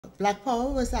Black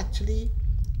Power was actually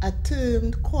a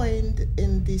term coined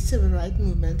in the civil rights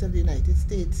movement of the United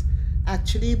States,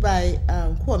 actually by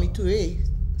Kwame Ture,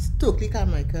 Stokely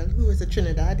Carmichael, who was a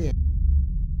Trinidadian.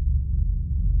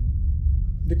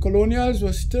 The colonials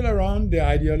were still around, the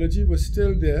ideology was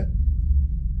still there,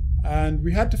 and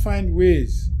we had to find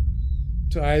ways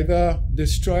to either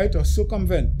destroy it or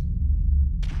circumvent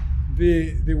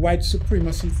the white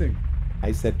supremacy thing.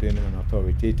 I said to him in an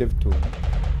authoritative tone,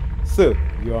 "Sir,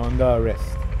 you're under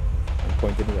arrest," and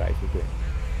pointed the rifle to him.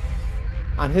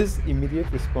 And his immediate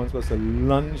response was to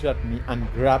lunge at me and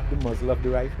grab the muzzle of the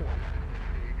rifle.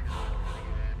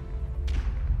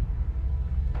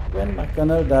 When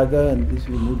makandal, daaga and this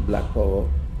renewed Black Power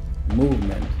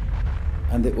movement,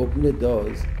 and they opened the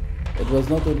doors, it was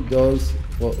not only doors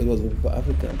for, it was for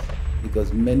Africans,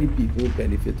 because many people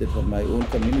benefited from my own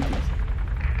communities.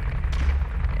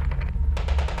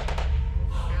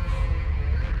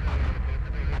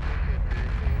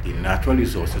 The natural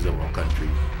resources of our country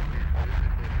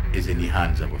is in the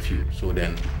hands of a few. So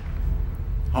then,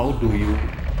 how do you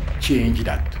change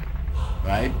that,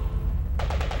 right?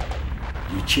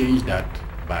 You change that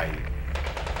by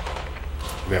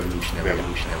revolutionary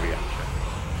action.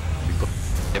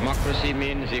 Because democracy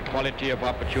means equality of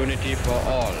opportunity for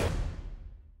all.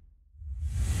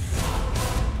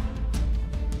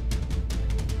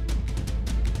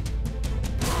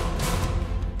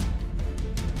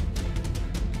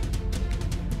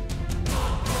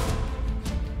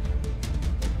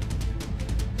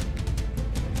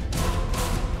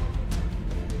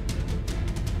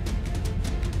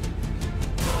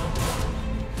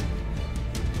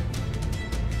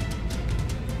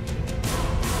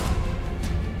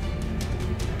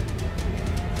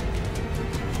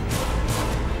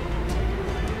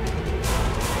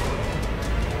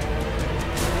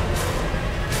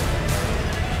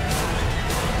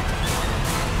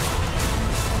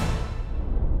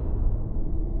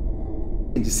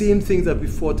 The same things that we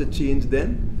fought to change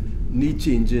then need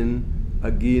changing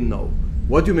again now.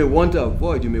 What you may want to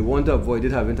avoid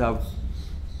it having to have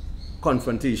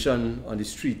confrontation on the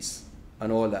streets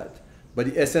and all that. But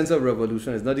the essence of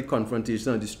revolution is not the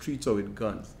confrontation on the streets or with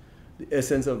guns. The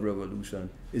essence of revolution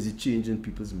is the change in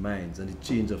people's minds and the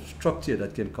change of structure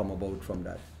that can come about from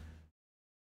that.